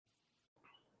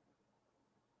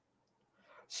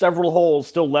several holes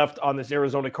still left on this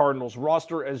Arizona Cardinals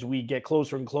roster as we get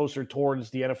closer and closer towards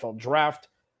the NFL draft.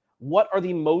 What are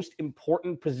the most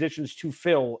important positions to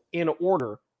fill in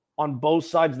order on both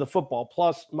sides of the football?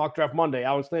 Plus, Mock Draft Monday,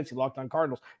 Alex Clancy, Locked On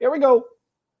Cardinals. Here we go.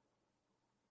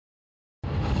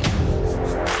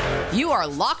 You are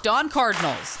Locked On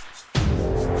Cardinals,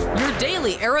 your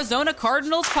daily Arizona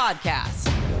Cardinals podcast.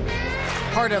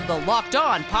 Part of the Locked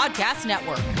On Podcast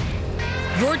Network,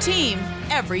 your team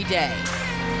every day.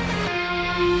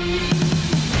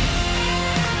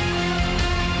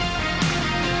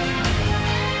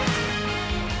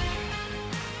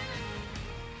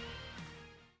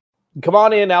 Come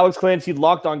on in, Alex Clancy,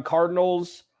 Locked On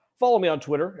Cardinals. Follow me on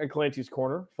Twitter at Clancy's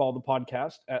Corner. Follow the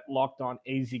podcast at Locked On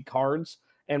AZ Cards.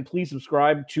 And please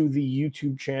subscribe to the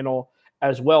YouTube channel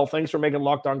as well. Thanks for making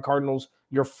Locked On Cardinals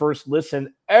your first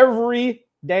listen every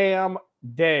damn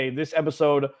day. This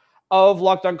episode of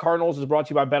Locked On Cardinals is brought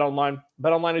to you by BetOnline.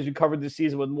 BetOnline has you covered this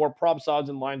season with more props, odds,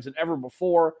 and lines than ever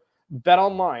before.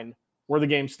 BetOnline, where the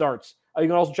game starts. You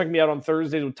can also check me out on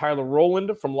Thursdays with Tyler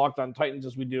Rowland from Locked On Titans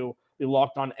as we do the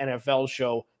Locked On NFL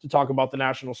show to talk about the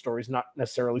national stories, not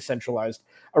necessarily centralized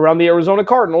around the Arizona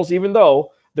Cardinals, even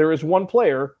though there is one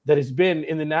player that has been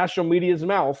in the national media's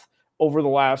mouth over the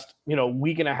last,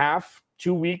 week and a half,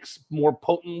 2 weeks, more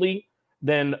potently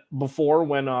than before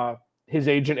when his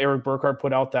agent Eric Burkhart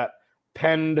put out that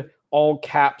penned, all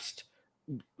caps,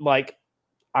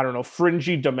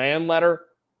 fringy demand letter,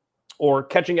 or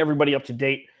catching everybody up to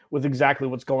date with exactly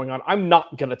what's going on. I'm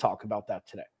not going to talk about that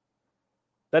today.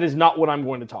 That is not what I'm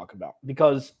going to talk about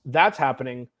because that's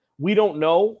happening. We don't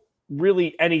know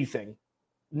really anything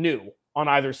new on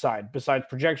either side besides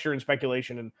conjecture and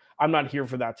speculation, and I'm not here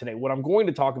for that today. What I'm going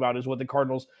to talk about is what the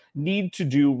Cardinals need to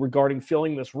do regarding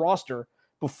filling this roster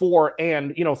before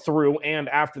and, through and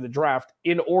after the draft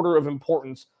in order of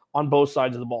importance on both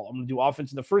sides of the ball. I'm going to do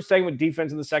offense in the first segment,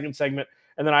 defense in the second segment,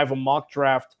 and then I have a mock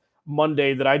draft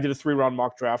Monday that I did a 3-round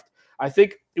mock draft. I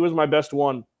think it was my best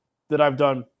one that I've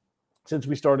done since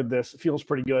we started this. It feels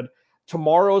pretty good.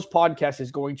 Tomorrow's podcast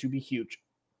is going to be huge.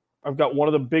 I've got one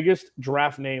of the biggest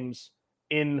draft names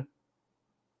in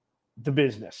the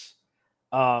business.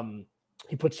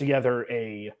 He puts together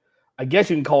I guess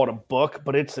you can call it a book,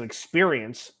 but it's an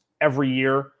experience every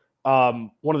year.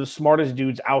 One of the smartest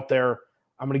dudes out there.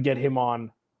 I'm going to get him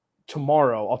on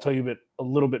tomorrow. I'll tell you a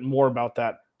little bit more about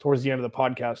that towards the end of the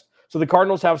podcast. So the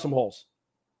Cardinals have some holes.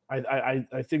 I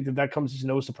think that comes as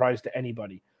no surprise to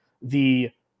anybody. The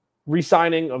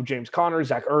re-signing of James Conner,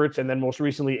 Zach Ertz, and then most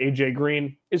recently AJ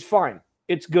Green is fine.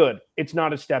 It's good. It's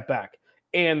not a step back.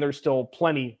 And there's still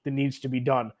plenty that needs to be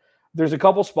done. There's a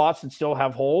couple spots that still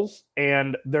have holes,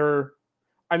 and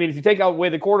if you take away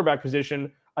the quarterback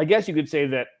position, I guess you could say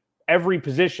that every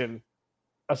position,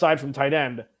 aside from tight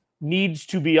end, needs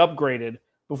to be upgraded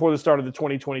before the start of the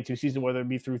 2022 season, whether it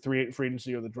be through free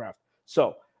agency or the draft.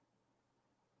 So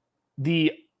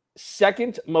the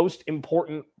second most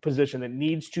important position that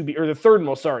needs to be, or the third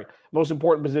most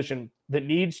important position that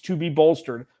needs to be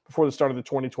bolstered before the start of the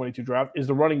 2022 draft is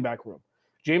the running back room.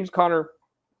 James Conner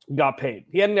got paid.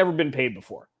 He hadn't ever been paid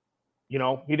before. He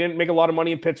didn't make a lot of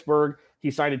money in Pittsburgh.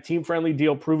 He signed a team-friendly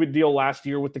deal, prove-it deal last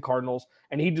year with the Cardinals,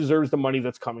 and he deserves the money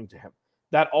that's coming to him.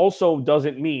 That also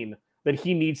doesn't mean that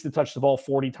he needs to touch the ball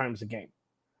 40 times a game.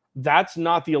 That's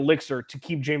not the elixir to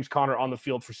keep James Conner on the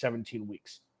field for 17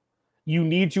 weeks. You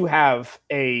need to have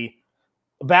a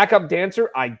backup dancer,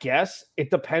 I guess.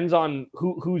 It depends on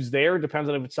who's there. It depends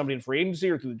on if it's somebody in free agency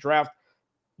or through the draft.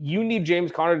 You need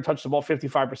James Conner to touch the ball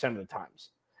 55% of the times.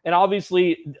 And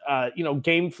obviously,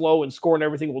 game flow and score and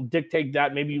everything will dictate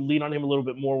that. Maybe you lean on him a little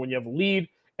bit more when you have a lead,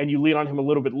 and you lean on him a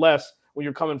little bit less when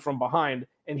you're coming from behind.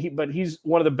 But he's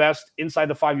one of the best inside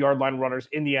the 5-yard line runners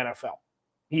in the NFL.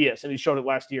 He is, and he showed it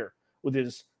last year with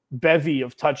his bevy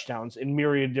of touchdowns in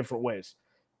myriad different ways.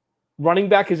 Running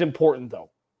back is important, though.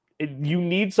 You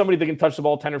need somebody that can touch the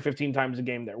ball 10 or 15 times a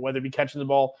game there, whether it be catching the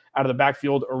ball out of the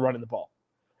backfield or running the ball.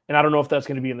 And I don't know if that's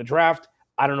going to be in the draft.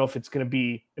 I don't know if it's going to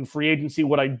be in free agency.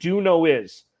 What I do know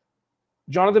is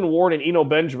Jonathan Ward and Eno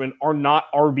Benjamin are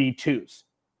not RB2s.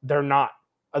 They're not.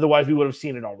 Otherwise, we would have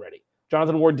seen it already.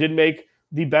 Jonathan Ward did make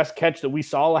the best catch that we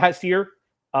saw last year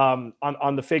on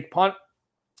the fake punt,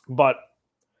 but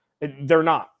they're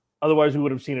not. Otherwise, we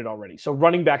would have seen it already. So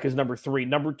running back is number 3.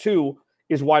 Number 2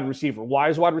 is wide receiver. Why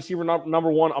is wide receiver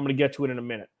number 1? I'm going to get to it in a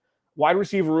minute. Wide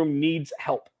receiver room needs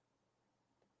help.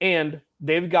 And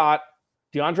they've got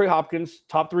DeAndre Hopkins,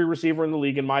 top 3 receiver in the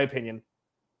league, in my opinion.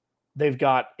 They've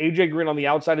got AJ Green on the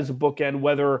outside as a bookend,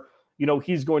 whether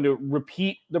he's going to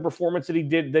repeat the performance that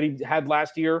he had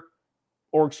last year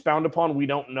or expound upon, we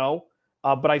don't know.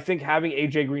 But I think having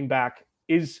AJ Green back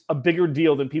is a bigger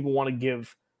deal than people want to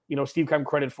give, Steve Keim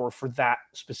credit for that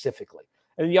specifically.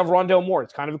 And then you have Rondale Moore.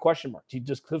 It's kind of a question mark.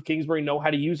 Does Cliff Kingsbury know how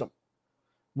to use him?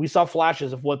 We saw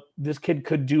flashes of what this kid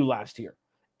could do last year.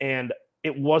 And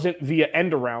it wasn't via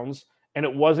end arounds, and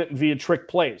it wasn't via trick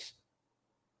plays.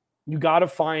 You got to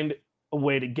find a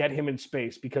way to get him in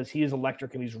space because he is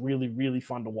electric and he's really, really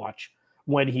fun to watch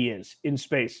when he is in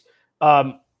space.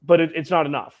 But it's not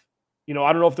enough. I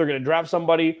don't know if they're going to draft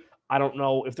somebody. I don't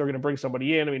know if they're going to bring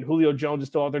somebody in. I mean, Julio Jones is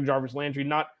still out there, Jarvis Landry,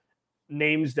 not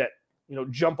names that,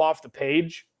 jump off the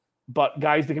page, but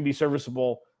guys that can be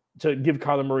serviceable to give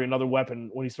Kyler Murray another weapon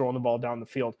when he's throwing the ball down the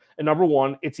field. And number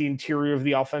one, it's the interior of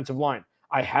the offensive line.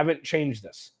 I haven't changed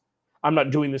this. I'm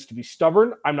not doing this to be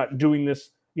stubborn. I'm not doing this,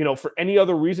 for any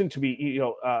other reason to be,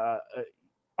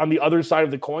 on the other side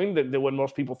of the coin than what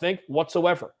most people think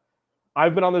whatsoever.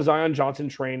 I've been on the Zion Johnson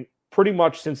train pretty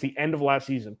much since the end of last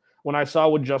season when I saw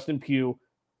what Justin Pugh,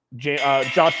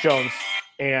 Josh Jones,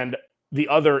 and the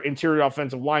other interior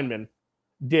offensive linemen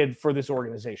did for this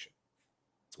organization.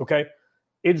 Okay?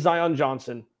 It's Zion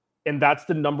Johnson, and that's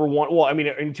the number one. Well, I mean,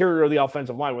 interior of the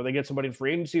offensive line, where they get somebody in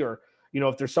free agency or,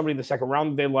 if there's somebody in the second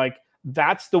round that they like,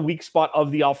 that's the weak spot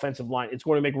of the offensive line. It's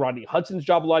going to make Rodney Hudson's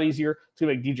job a lot easier. It's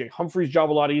going to make DJ Humphrey's job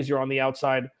a lot easier on the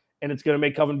outside, and it's going to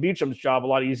make Kelvin Beacham's job a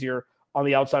lot easier on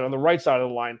the outside, on the right side of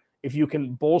the line, if you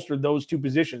can bolster those two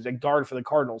positions at guard for the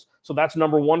Cardinals. So that's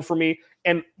number one for me,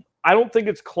 and I don't think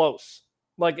it's close.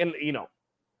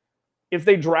 If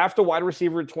they draft a wide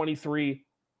receiver at 23,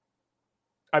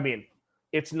 I mean,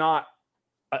 it's not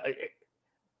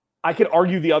I could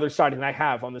argue the other side, and I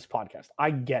have on this podcast.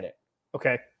 I get it,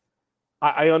 okay?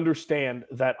 I understand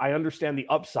that. I understand the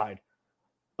upside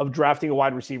of drafting a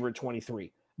wide receiver at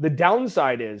 23. The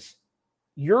downside is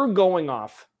you're going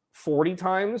off 40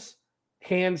 times,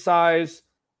 hand size,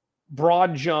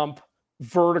 broad jump,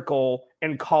 vertical,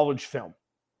 and college film.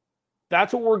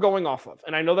 That's what we're going off of.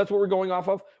 And I know that's what we're going off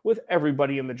of with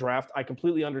everybody in the draft. I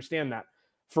completely understand that.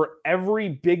 For every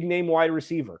big name wide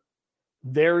receiver,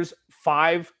 there's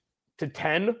 5 to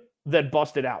 10 that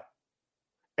busted out.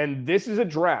 And this is a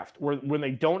draft where when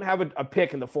they don't have a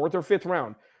pick in the 4th or 5th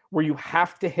round, where you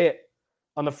have to hit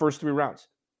on the first 3 rounds.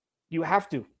 You have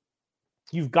to.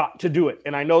 You've got to do it.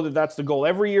 And I know that that's the goal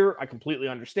every year. I completely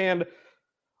understand.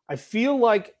 I feel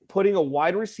like putting a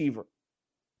wide receiver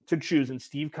to choose in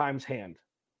Steve Keim's hand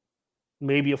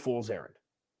may be a fool's errand.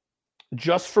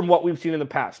 Just from what we've seen in the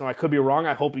past. Now, I could be wrong.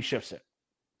 I hope he shifts it.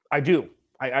 I do.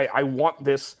 I want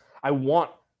this. I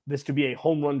want this to be a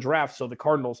home run draft so the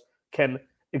Cardinals can,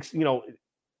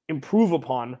 improve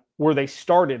upon where they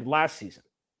started last season.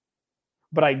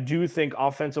 But I do think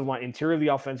offensive line, interior of the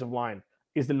offensive line,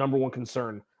 is the number one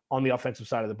concern on the offensive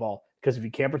side of the ball. Because if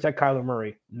you can't protect Kyler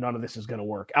Murray, none of this is going to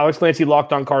work. Alex Clancy,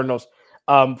 Locked On Cardinals.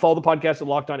 Follow the podcast at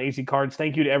Locked On AC Cards.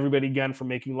 Thank you to everybody again for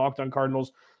making Locked On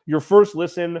Cardinals your first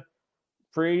listen,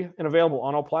 free and available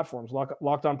on all platforms.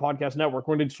 Locked On Podcast Network.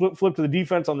 We're going to flip to the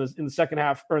defense on this in the second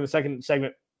half, or in the second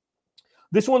segment.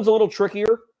 This one's a little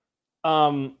trickier,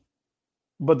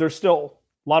 but there's still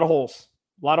a lot of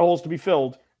holes to be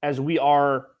filled as we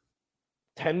are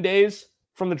 10 days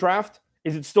from the draft.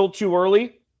 Is it still too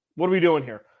early? What are we doing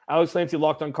here? Alex Clancy,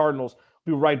 Locked On Cardinals.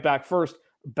 We'll be right back. First,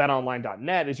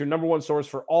 betonline.net is your number one source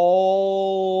for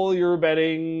all your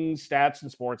betting stats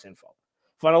and sports info.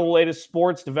 Find all the latest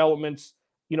sports developments,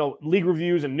 league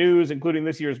reviews and news, including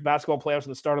this year's basketball playoffs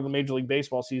and the start of the Major League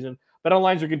Baseball season.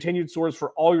 BetOnline is your continued source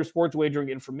for all your sports wagering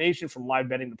information, from live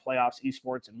betting to playoffs,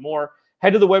 esports, and more.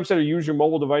 Head to the website or use your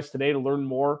mobile device today to learn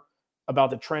more about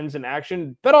the trends in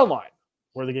action. BetOnline,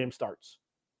 where the game starts.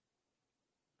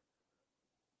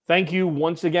 Thank you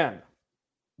once again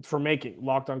for making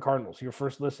Locked On Cardinals your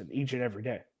first listen each and every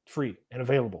day. Free and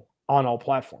available on all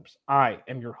platforms. I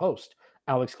am your host,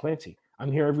 Alex Clancy.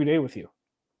 I'm here every day with you.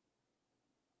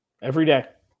 Every day.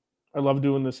 I love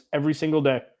doing this every single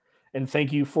day. And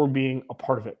thank you for being a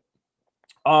part of it.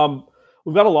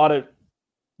 We've got a lot of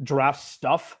draft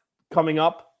stuff coming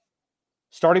up.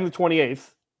 Starting the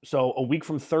 28th, so a week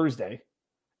from Thursday,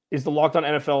 is the Locked On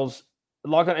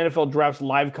NFL Draft's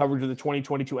live coverage of the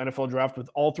 2022 NFL Draft with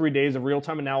all 3 days of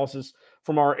real-time analysis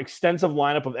from our extensive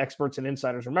lineup of experts and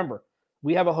insiders. Remember,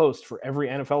 we have a host for every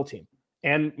NFL team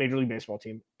and Major League Baseball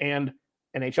team and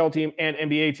NHL team and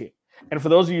NBA team. And for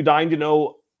those of you dying to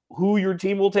know who your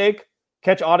team will take,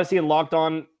 catch Odyssey and Locked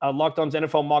On's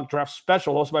NFL Mock Draft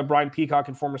Special, hosted by Brian Peacock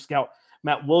and former scout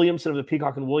Matt Williamson of the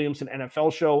Peacock and Williamson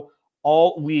NFL Show,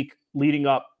 all week leading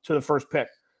up to the first pick.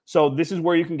 So this is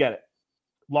where you can get it.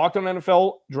 Locked On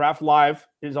NFL Draft Live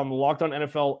is on the Locked On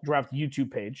NFL Draft YouTube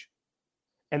page.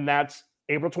 And that's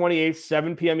April 28th,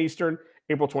 7 p.m. Eastern.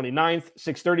 April 29th,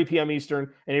 6:30 p.m.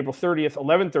 Eastern, and April 30th,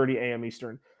 11:30 a.m.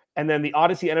 Eastern. And then the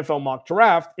Odyssey NFL Mock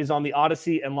Draft is on the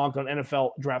Odyssey and Locked On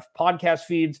NFL Draft podcast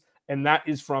feeds, and that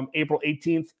is from April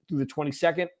 18th through the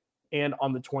 22nd and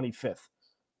on the 25th.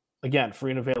 Again,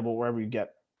 free and available wherever you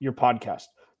get your podcast.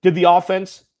 Did the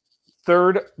offense,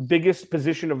 third biggest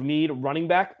position of need, running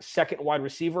back, second wide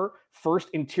receiver, first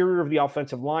interior of the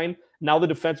offensive line, now the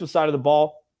defensive side of the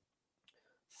ball,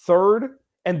 third,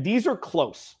 and these are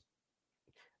close.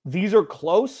 These are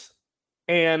close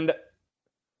and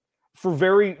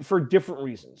for different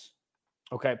reasons.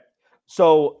 Okay.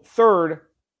 So third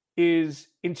is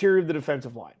interior of the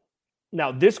defensive line.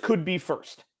 Now, this could be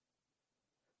first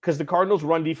because the Cardinals'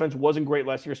 run defense wasn't great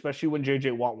last year, especially when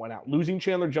J.J. Watt went out. Losing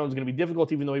Chandler Jones is going to be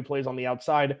difficult, even though he plays on the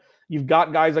outside. You've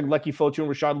got guys like Lecky Fotu and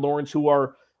Rashad Lawrence who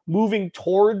are moving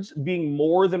towards being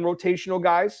more than rotational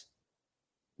guys,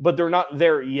 but they're not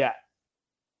there yet.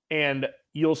 And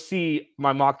you'll see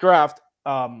my mock draft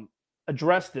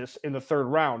address this in the third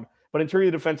round, but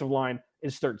interior defensive line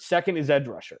is third. Second is edge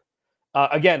rusher.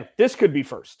 Again, this could be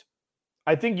first.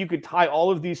 I think you could tie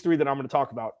all of these three that I'm going to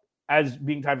talk about as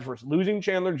being tied for first. Losing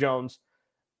Chandler Jones.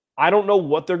 I don't know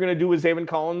what they're going to do with Zaven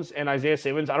Collins and Isaiah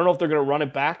Simmons. I don't know if they're going to run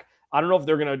it back. I don't know if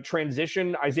they're going to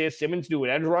transition Isaiah Simmons to an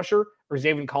edge rusher or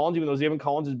Zaven Collins, even though Zaven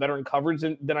Collins is better in coverage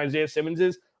than Isaiah Simmons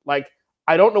is. Like,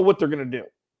 I don't know what they're going to do.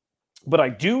 But I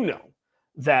do know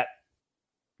that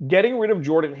getting rid of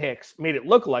Jordan Hicks made it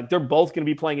look like they're both going to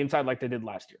be playing inside like they did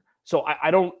last year. So I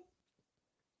don't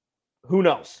 – who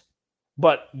knows?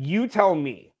 But you tell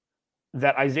me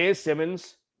that Isaiah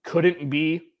Simmons couldn't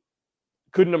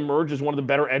emerge as one of the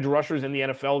better edge rushers in the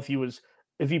NFL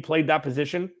if he played that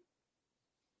position.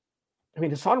 I mean,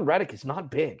 Hassan Reddick is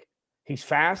not big. He's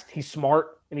fast, he's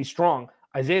smart, and he's strong.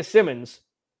 Isaiah Simmons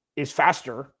is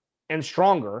faster and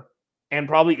stronger and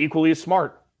probably equally as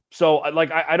smart. So,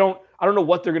 like, I don't know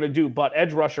what they're going to do, but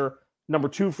edge rusher, number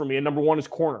two for me, and number one is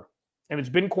corner. And it's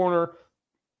been corner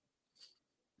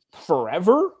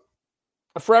forever.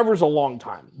 Forever is a long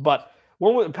time. But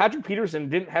when Patrick Peterson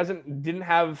didn't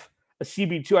have a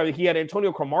CB2, I mean, he had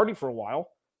Antonio Cromartie for a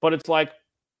while, but it's like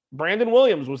Brandon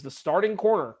Williams was the starting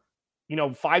corner,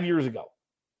 5 years ago.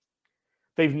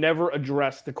 They've never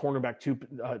addressed the cornerback two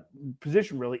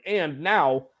position, really. And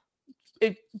now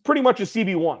it pretty much is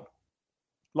CB1.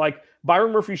 Like,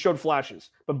 Byron Murphy showed flashes,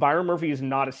 but Byron Murphy is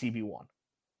not a CB1.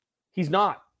 He's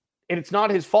not. And it's not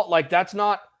his fault. Like, that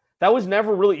was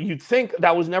never really, you'd think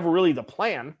that was never really the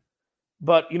plan.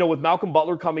 But, with Malcolm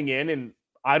Butler coming in, and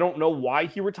I don't know why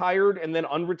he retired and then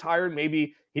unretired.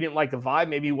 Maybe he didn't like the vibe.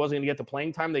 Maybe he wasn't going to get the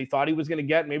playing time they thought he was going to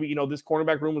get. Maybe, this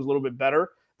cornerback room was a little bit better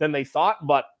than they thought.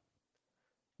 But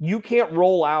you can't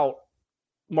roll out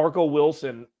Marco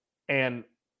Wilson and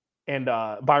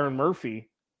Byron Murphy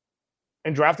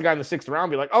and draft a guy in the 6th round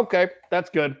and be like, okay, that's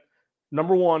good.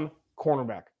 Number one,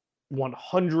 cornerback,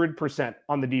 100%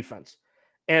 on the defense.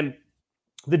 And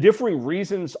the differing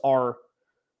reasons are,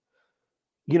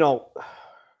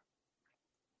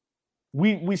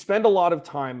 we spend a lot of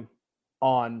time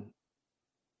on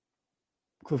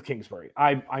Cliff Kingsbury.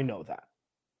 I know that.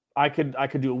 I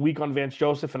could do a week on Vance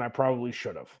Joseph, and I probably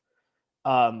should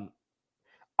have.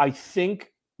 I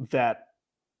think that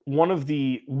one of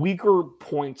the weaker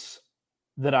points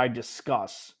that I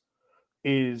discuss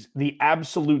is the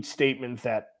absolute statement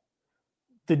that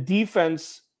the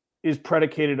defense is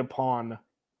predicated upon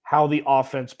how the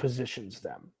offense positions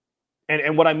them.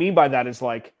 And what I mean by that is,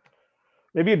 like,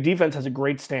 maybe a defense has a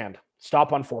great stand,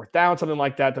 stop on 4th down, something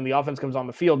like that. Then the offense comes on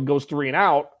the field, goes 3 and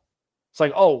out. It's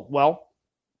like, oh, well,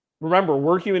 remember,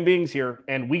 we're human beings here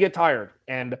and we get tired.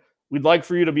 And we'd like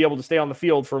for you to be able to stay on the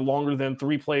field for longer than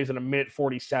 3 plays in a minute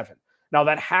 47. Now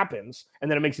that happens, and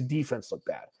then it makes the defense look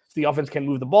bad. If the offense can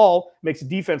move the ball, it makes the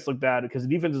defense look bad because the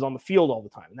defense is on the field all the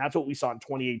time. And that's what we saw in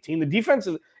 2018. The defense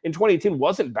in 2018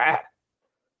 wasn't bad.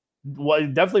 Well,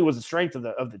 it definitely was the strength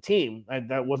of the team. And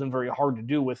that wasn't very hard to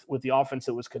do with the offense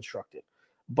that was constructed.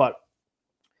 But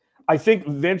I think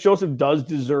Vance Joseph does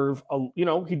deserve he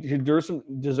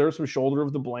deserves some shoulder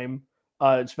of the blame,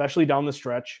 especially down the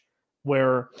stretch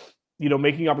where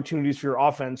making opportunities for your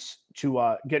offense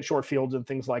to get short fields and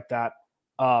things like that.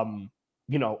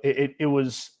 It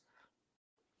was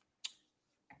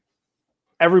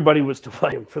everybody was to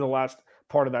blame for the last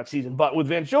part of that season. But with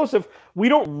Vance Joseph, we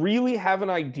don't really have an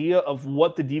idea of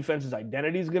what the defense's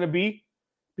identity is going to be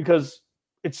because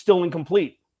it's still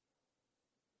incomplete.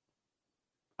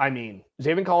 I mean,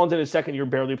 Zaven Collins in his second year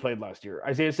barely played last year.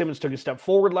 Isaiah Simmons took a step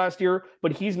forward last year,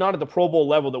 but he's not at the Pro Bowl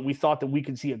level that we thought that we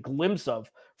could see a glimpse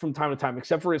of from time to time,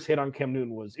 except for his hit on Cam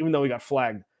Newton was, even though he got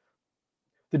flagged.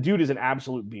 The dude is an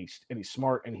absolute beast, and he's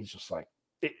smart, and he's just like,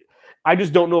 I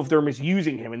just don't know if they're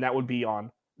misusing him, and that would be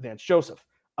on Vance Joseph.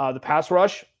 The pass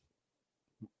rush,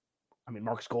 I mean,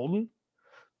 Marcus Golden,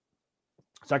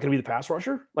 is that going to be the pass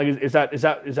rusher? Like, is that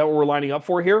what we're lining up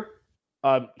for here?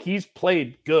 He's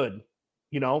played good,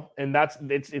 and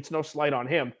it's no slight on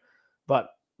him, but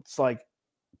it's like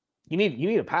you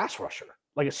need a pass rusher,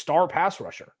 like a star pass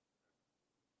rusher.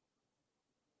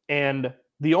 And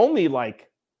the only like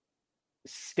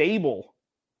stable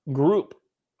group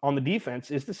on the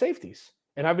defense is the safeties.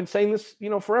 And I've been saying this,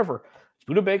 forever. It's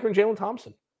Budda Baker and Jalen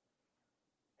Thompson.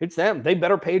 It's them. They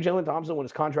better pay Jalen Thompson when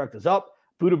his contract is up.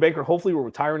 Budda Baker hopefully will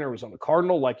retire in Arizona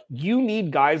Cardinal. Like, you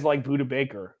need guys like Budda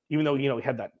Baker, even though, he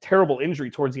had that terrible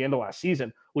injury towards the end of last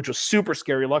season, which was super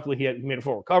scary. Luckily, he made a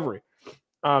full recovery.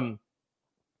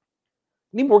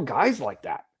 Need more guys like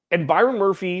that. And Byron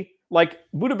Murphy, like,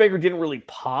 Budda Baker didn't really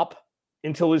pop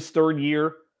until his third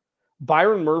year.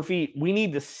 Byron Murphy, we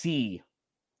need to see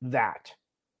that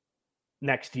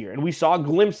next year. And we saw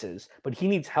glimpses, but he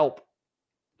needs help.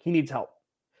 He needs help.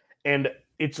 And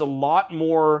it's a lot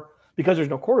more, because there's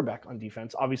no quarterback on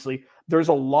defense, obviously, it's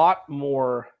a lot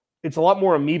more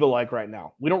amoeba-like right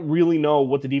now. We don't really know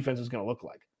what the defense is going to look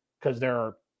like because there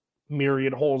are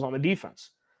myriad holes on the defense.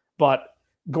 But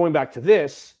going back to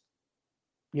this,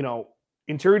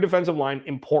 interior defensive line,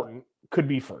 important, could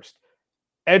be first.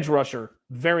 Edge rusher,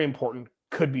 very important,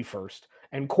 could be first.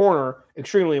 And corner,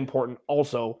 extremely important,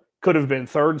 also could have been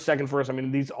third, second, first. I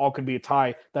mean, these all could be a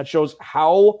tie. That shows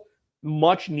how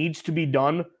much needs to be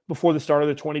done before the start of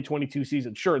the 2022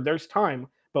 season. Sure, there's time,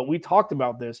 but we talked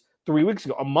about this 3 weeks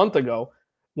ago, a month ago,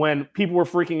 when people were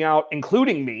freaking out,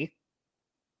 including me,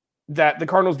 that the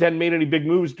Cardinals hadn't made any big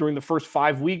moves during the first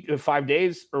 5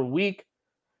 days or week.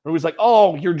 It was like,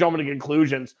 oh, you're jumping to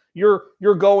conclusions. You're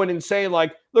going and saying,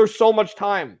 like, there's so much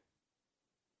time.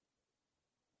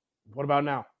 What about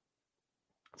now?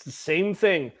 It's the same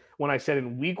thing when I said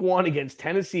in week 1 against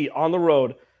Tennessee on the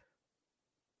road,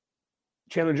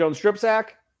 Chandler Jones strip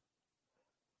sack,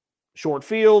 short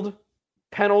field,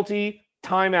 penalty,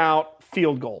 timeout,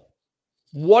 field goal.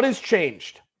 What has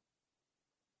changed?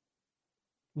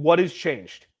 What has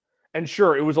changed? And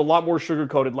sure, it was a lot more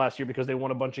sugar-coated last year because they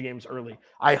won a bunch of games early.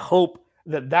 I hope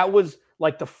that was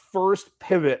like the first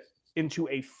pivot into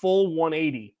a full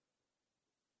 180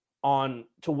 on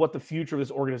to what the future of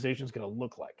this organization is going to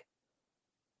look like.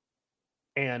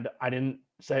 And I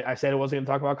said I wasn't going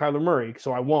to talk about Kyler Murray,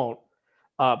 so I won't.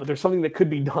 But there's something that could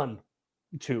be done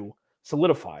to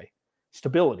solidify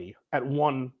stability at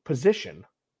one position.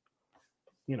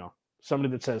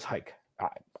 Somebody that says hike.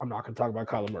 I'm not going to talk about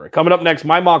Kyler Murray. Coming up next,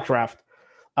 my mock draft.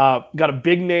 Got a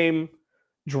big name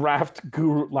draft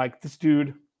guru like this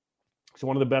dude. He's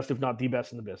one of the best, if not the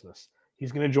best in the business.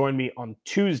 He's going to join me on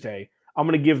Tuesday. I'm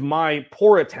going to give my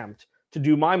poor attempt to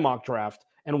do my mock draft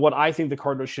and what I think the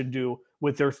Cardinals should do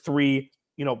with their 3,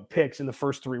 picks in the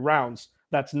first 3 rounds.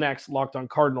 That's next, Locked on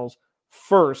Cardinals.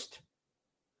 First,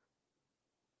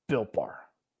 Built Bar.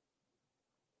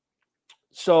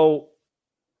 So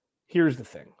here's the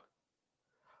thing.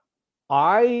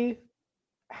 I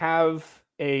have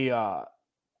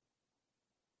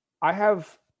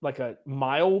like a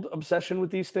mild obsession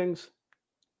with these things,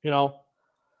 because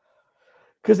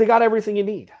they got everything you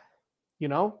need.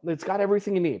 It's got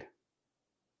everything you need.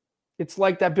 It's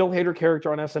like that Bill Hader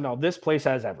character on SNL. This place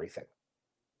has everything.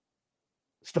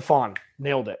 Stefan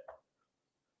nailed it.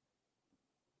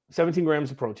 17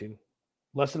 grams of protein,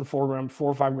 less than 4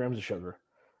 or 5 grams of sugar,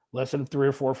 less than 3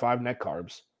 or 4 or 5 net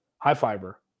carbs, high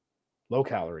fiber, low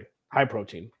calorie, high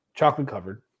protein, chocolate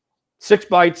covered, 6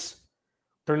 bites.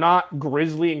 They're not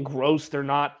grisly and gross. They're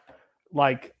not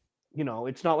like,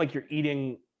 it's not like you're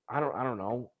eating, I don't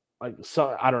know. It's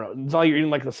not like you're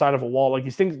eating like the side of a wall. Like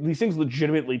these things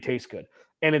legitimately taste good.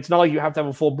 And it's not like you have to have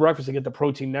a full breakfast to get the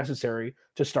protein necessary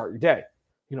to start your day.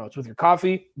 It's with your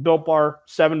coffee, Built Bar,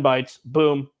 7 bites,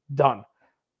 boom, done.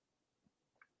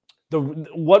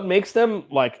 What makes them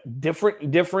like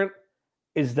different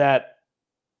is that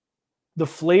the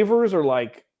flavors are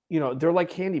like, they're like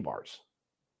candy bars.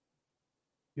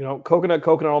 Coconut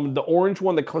almond. The orange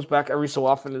one that comes back every so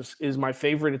often is my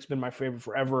favorite. It's been my favorite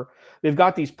forever. They've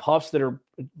got these puffs that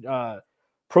are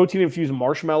protein-infused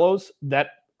marshmallows that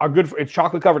are good it's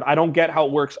chocolate covered. I don't get how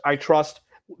it works. I trust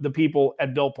the people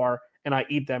at Built Bar, and I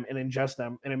eat them and ingest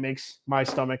them, and it makes my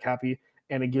stomach happy,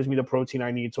 and it gives me the protein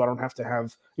I need so I don't have to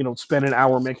have, spend an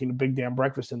hour making a big damn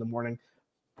breakfast in the morning.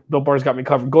 Built Bar's got me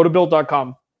covered. Go to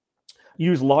Built.com.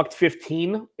 Use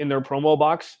Locked15 in their promo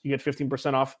box. You get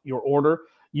 15% off your order.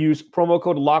 Use promo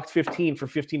code Locked15 for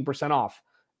 15% off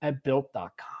at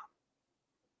Built.com.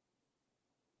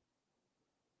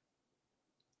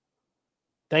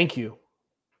 Thank you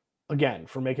again,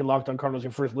 for making Locked On Cardinals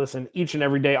your first listen each and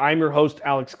every day. I'm your host,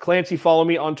 Alex Clancy. Follow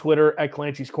me on Twitter at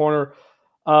Clancy's Corner.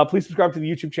 Please subscribe to the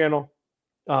YouTube channel.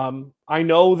 I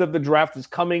know that the draft is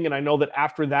coming, and I know that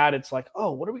after that, it's like,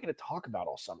 oh, what are we going to talk about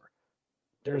all summer?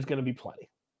 There's going to be plenty.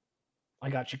 I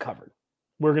got you covered.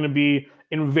 We're going to be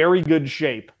in very good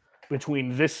shape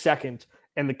between this second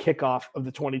and the kickoff of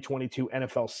the 2022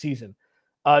 NFL season.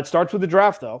 It starts with the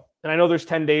draft, though, and I know there's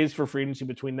 10 days for free agency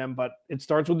between them, but it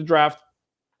starts with the draft.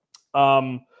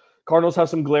 Cardinals have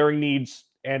some glaring needs,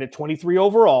 and at 23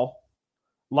 overall,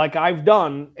 like I've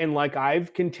done and like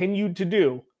I've continued to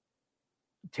do,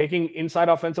 taking inside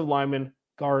offensive lineman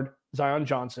guard Zion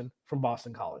Johnson from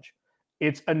Boston College.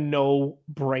 It's a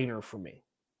no-brainer for me.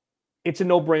 It's a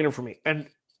no-brainer for me. And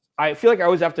I feel like I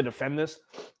always have to defend this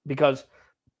because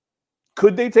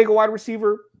could they take a wide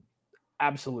receiver?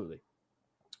 Absolutely.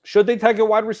 Should they take a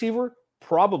wide receiver?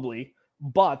 Probably.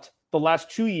 But the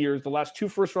last 2 years, the last 2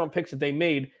 first-round picks that they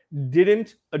made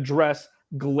didn't address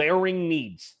glaring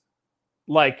needs.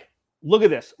 Like, look at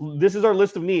this. This is our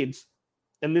list of needs,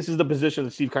 and this is the position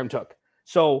that Steve Keim took.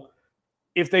 So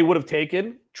if they would have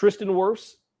taken Tristan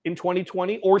Wirfs in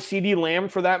 2020 or CeeDee Lamb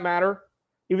for that matter,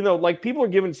 even though, like, people are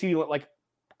giving CeeDee, like,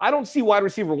 I don't see wide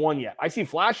receiver 1 yet. I see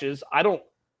flashes.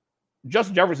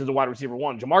 Justin Jefferson's a wide receiver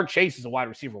 1. Jamar Chase is a wide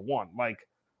receiver 1. Like,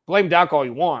 blame Dak all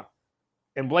you want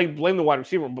and blame the wide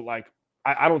receiver, but, like,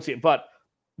 I don't see it. But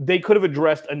they could have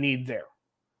addressed a need there.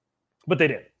 But they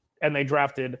didn't. And they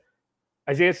drafted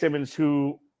Isaiah Simmons,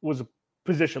 who was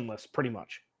positionless pretty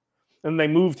much. And they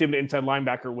moved him to inside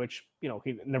linebacker, which, you know,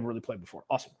 he never really played before.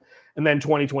 Awesome. And then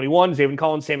 2021, Zaven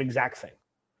Collins, same exact thing.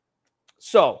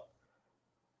 So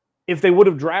if they would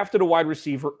have drafted a wide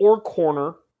receiver or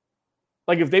corner,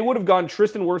 like if they would have gone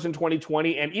Tristan Wirfs in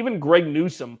 2020 and even Greg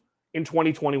Newsome in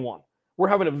 2021, we're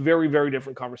having a very, very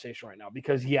different conversation right now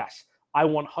because, yes, I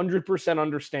 100%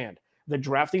 understand that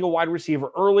drafting a wide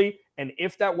receiver early, and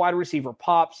if that wide receiver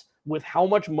pops with how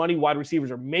much money wide receivers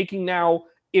are making now,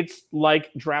 it's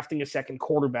like drafting a second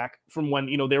quarterback from when,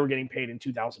 you know, they were getting paid in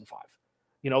 2005.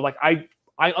 You know, like I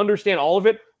understand all of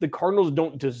it. The Cardinals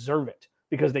don't deserve it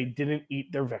because they didn't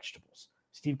eat their vegetables.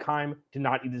 Steve Keim did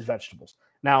not eat his vegetables.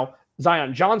 Now,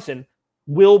 Zion Johnson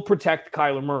will protect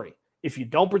Kyler Murray. If you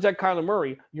don't protect Kyler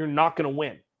Murray, you're not going to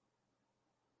win.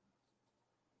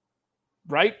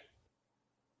 Right?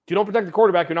 If you don't protect the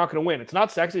quarterback, you're not going to win. It's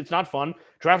not sexy. It's not fun.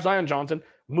 Draft Zion Johnson.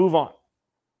 Move on.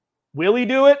 Will he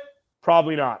do it?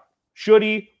 Probably not. Should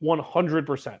he?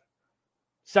 100%.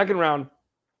 Second round,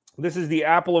 this is the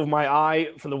apple of my eye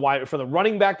for the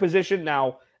running back position.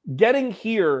 Now, getting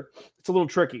here, it's a little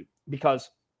tricky because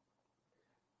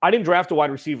I didn't draft a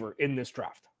wide receiver in this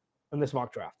draft, in this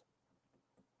mock draft.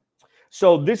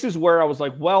 So this is where I was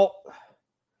like, well,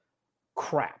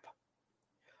 crap.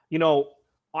 You know,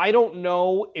 I don't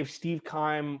know if Steve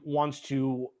Keim wants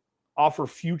to offer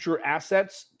future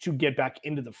assets to get back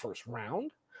into the first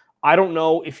round. I don't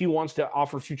know if he wants to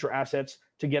offer future assets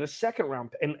to get a second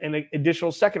round and an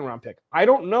additional second round pick. I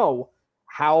don't know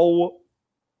how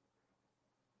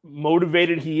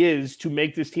motivated he is to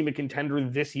make this team a contender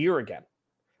this year again.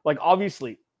 Like,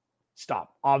 obviously,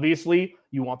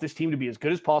 you want this team to be as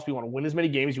good as possible. You want to win as many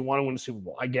games. You want to win the Super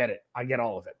Bowl. I get it. I get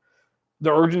all of it.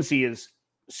 The urgency is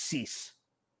cease.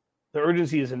 The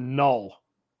urgency is null,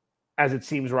 as it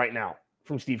seems right now,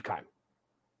 from Steve Keim.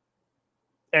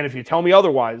 And if you tell me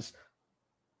otherwise,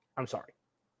 I'm sorry.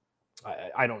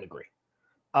 I don't agree.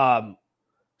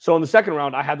 So in the second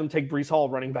round, I had them take Breece Hall,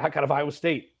 running back out of Iowa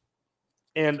State.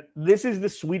 And this is the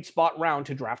sweet spot round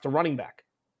to draft a running back.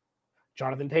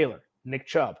 Jonathan Taylor, Nick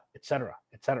Chubb, et cetera.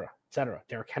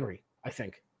 Derrick Henry, I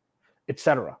think, et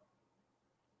cetera.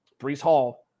 Breece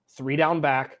Hall, 3 down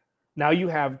back. Now you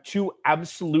have 2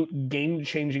 absolute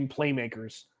game-changing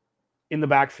playmakers in the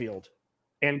backfield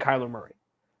and Kyler Murray.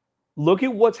 Look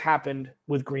at what's happened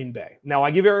with Green Bay. Now,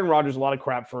 I give Aaron Rodgers a lot of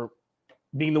crap for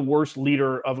being the worst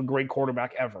leader of a great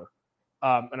quarterback ever.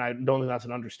 And I don't think that's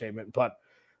an understatement. But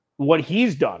what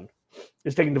he's done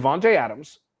is taking Devontae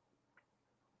Adams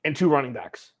and 2 running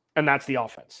backs, and that's the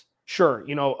offense. Sure,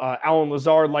 you know, Allen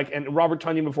Lazard, and Robert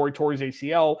Tonyan before he tore his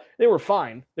ACL, they were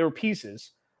fine. They were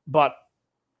pieces. But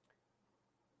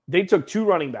they took 2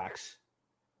 running backs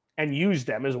and used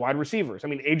them as wide receivers. I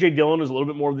mean, A.J. Dillon is a little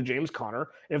bit more of the James Conner.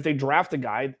 And if they draft a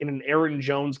guy in an Aaron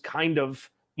Jones kind of,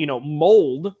 you know,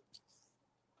 mold,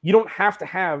 you don't have to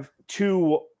have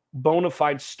 2 bona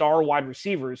fide star wide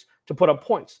receivers to put up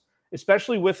points,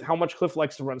 especially with how much Cliff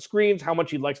likes to run screens, how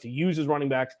much he likes to use his running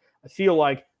backs. I feel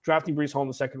like drafting Breece Hall in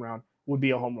the second round would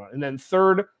be a home run. And then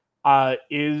third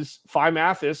is Phi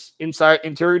Mathis,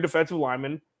 interior defensive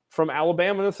lineman from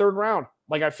Alabama in the third round.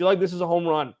 Like, I feel like this is a home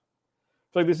run.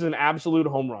 feel like this is an absolute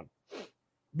home run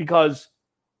because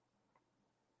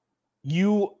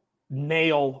you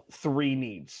nail 3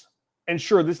 needs. And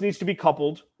sure, this needs to be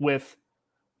coupled with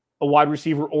a wide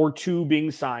receiver or 2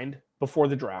 being signed before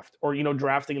the draft, or,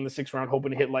 drafting in the 6th round,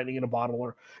 hoping to hit lightning in a bottle,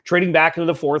 or trading back into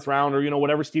the 4th round, or,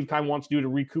 whatever Steve Keim wants to do to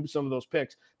recoup some of those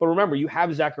picks. But remember, you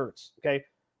have Zach Ertz, okay?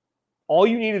 All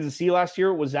you needed to see last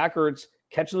year was Zach Ertz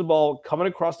catching the ball, coming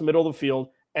across the middle of the field,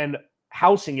 and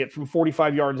housing it from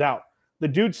 45 yards out. The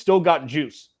dude still got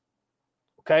juice,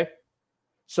 okay?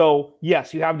 So,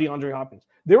 yes, you have DeAndre Hopkins.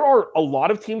 There are a lot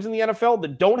of teams in the NFL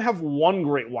that don't have one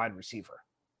great wide receiver.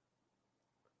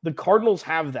 The Cardinals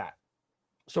have that.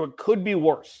 So it could be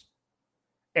worse.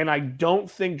 And I don't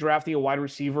think drafting a wide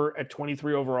receiver at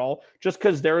 23 overall, just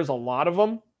because there is a lot of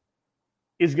them,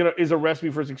 is a recipe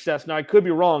for success. Now, I could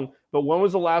be wrong, but when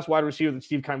was the last wide receiver that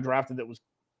Steve Keim drafted that was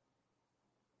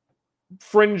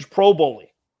fringe Pro Bowl-y?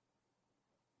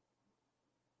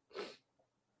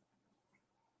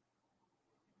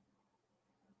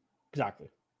 Exactly.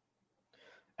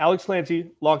 Alex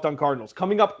Clancy, Locked on Cardinals.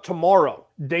 Coming up tomorrow,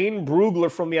 Dane Brugler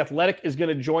from The Athletic is going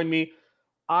to join me.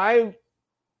 I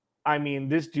mean,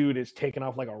 this dude is taking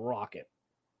off like a rocket.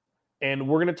 And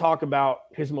we're going to talk about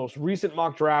his most recent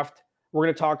mock draft. We're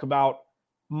going to talk about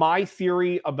my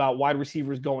theory about wide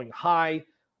receivers going high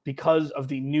because of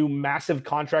the new massive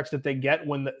contracts that they get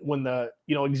when the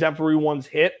exemplary ones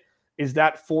hit. Is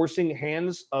that forcing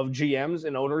hands of GMs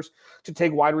and owners to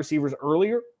take wide receivers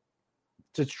earlier,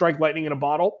 to strike lightning in a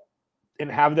bottle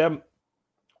and have them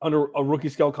under a rookie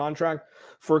scale contract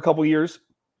for a couple years?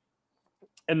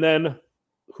 And then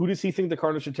who does he think the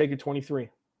Cardinals should take at 23?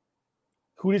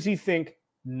 Who does he think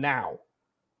now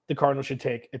the Cardinals should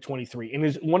take at 23?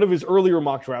 In one of his earlier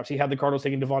mock drafts, he had the Cardinals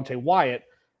taking Devontae Wyatt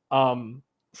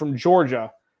from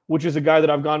Georgia, which is a guy that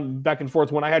I've gone back and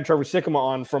forth. When I had Trevor Sikkema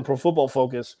on from Pro Football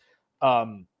Focus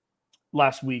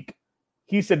last week,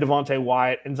 he said Devontae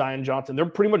Wyatt and Zion Johnson, they're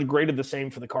pretty much graded the same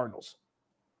for the Cardinals.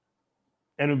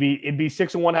 And it'd be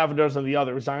 6 and 1, half a dozen of the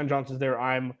other. Zion Johnson's there.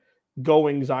 I'm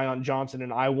going Zion Johnson,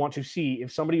 and I want to see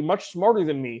if somebody much smarter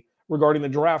than me regarding the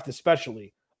draft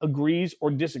especially agrees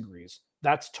or disagrees.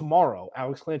 That's tomorrow.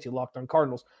 Alex Clancy, Locked on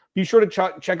Cardinals. Be sure to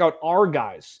check out our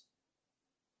guys,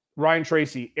 Ryan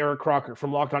Tracy, Eric Crocker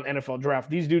from Locked on NFL Draft.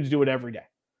 These dudes do it every day.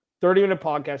 30-minute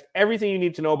podcast, everything you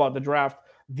need to know about the draft.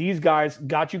 These guys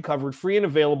got you covered, free and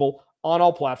available on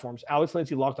all platforms. Alex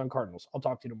Clancy, Locked on Cardinals. I'll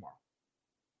talk to you tomorrow.